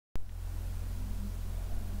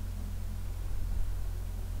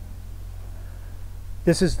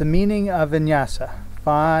This is the meaning of Vinyasa.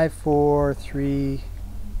 5, 4, 3.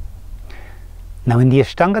 Now in the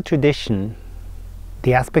Ashtanga tradition,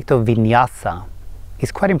 the aspect of Vinyasa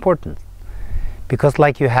is quite important, because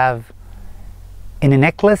like you have in a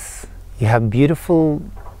necklace, you have beautiful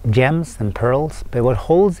gems and pearls, but what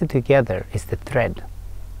holds it together is the thread.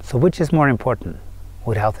 So which is more important?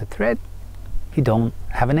 Without the thread, you don't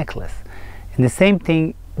have a necklace. And the same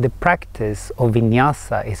thing, the practice of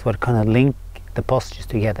Vinyasa is what kind of link the postures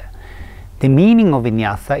together. The meaning of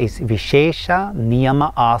Vinyasa is Vishesha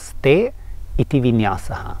Niyama Aste Iti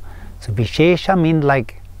Vinyasaha. So Vishesha means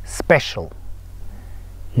like special.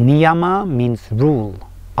 Niyama means rule.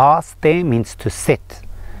 Aste means to sit.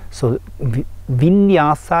 So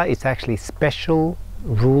Vinyasa is actually special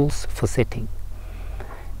rules for sitting.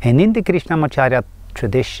 And in the Krishnamacharya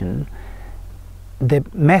tradition, the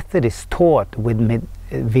method is taught with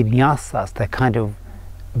vinyasas that kind of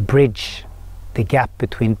bridge the gap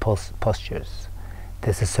between postures.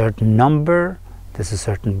 There's a certain number, there's a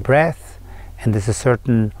certain breath, and there's a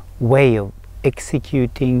certain way of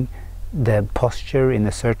executing the posture in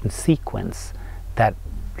a certain sequence that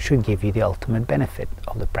should give you the ultimate benefit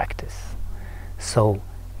of the practice. So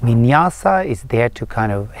vinyasa is there to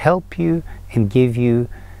kind of help you and give you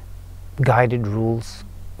guided rules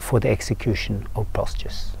for the execution of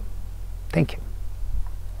postures. Thank you.